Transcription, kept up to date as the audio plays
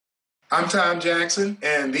I'm Tom Jackson,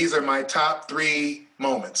 and these are my top 3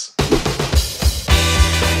 moments.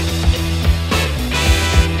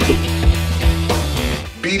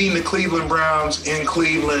 Beating the Cleveland Browns in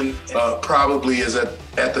Cleveland probably is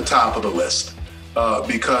at the top of the list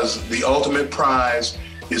because the ultimate prize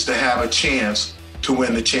is to have a chance to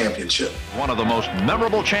win the championship. One of the most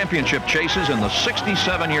memorable championship chases in the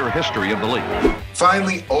 67-year history of the league.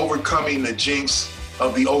 Finally overcoming the jinx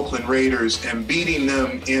of the Oakland Raiders and beating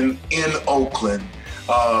them in Oakland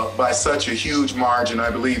by such a huge margin, I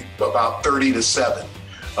believe about 30-7,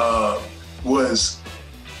 was,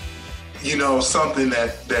 something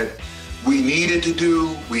that we needed to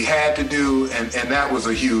do, we had to do, and that was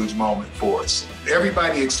a huge moment for us.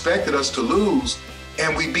 Everybody expected us to lose,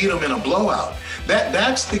 and we beat them in a blowout.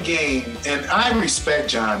 That's the game, and I respect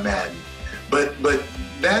John Madden, but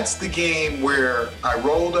that's the game where I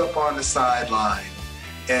rolled up on the sideline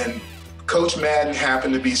and Coach Madden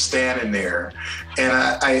happened to be standing there, and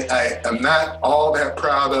I'm not all that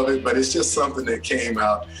proud of it, but it's just something that came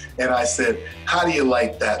out. And I said, "How do you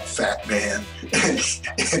like that, fat man?" And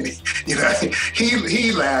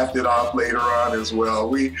he laughed it off later on as well.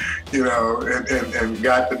 We, and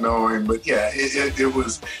got to know him. But yeah,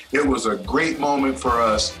 it was a great moment for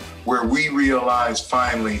us where we realized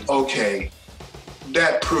finally, okay,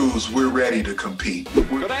 that proves we're ready to compete.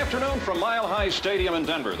 Good afternoon from Mile High Stadium in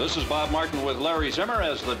Denver. This is Bob Martin with Larry Zimmer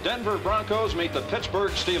as the Denver Broncos meet the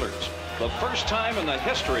Pittsburgh Steelers. The first time in the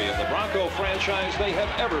history of the Bronco franchise they have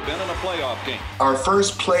ever been in a playoff game. Our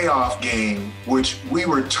first playoff game, which we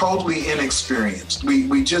were totally inexperienced.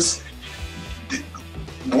 We just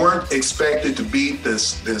weren't expected to beat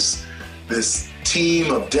this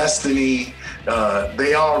team of destiny.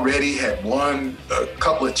 They already had won a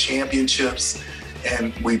couple of championships,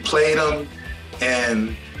 and we played them,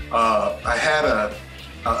 and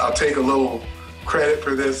I'll take a little credit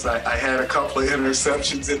for this. I had a couple of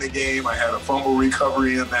interceptions in the game. I had a fumble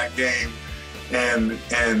recovery in that game, and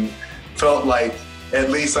felt like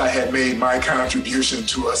at least I had made my contribution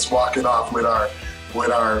to us walking off with our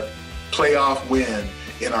playoff win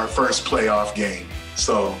in our first playoff game.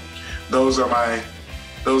 So those are my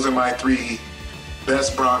 3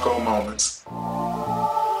 best Bronco moments.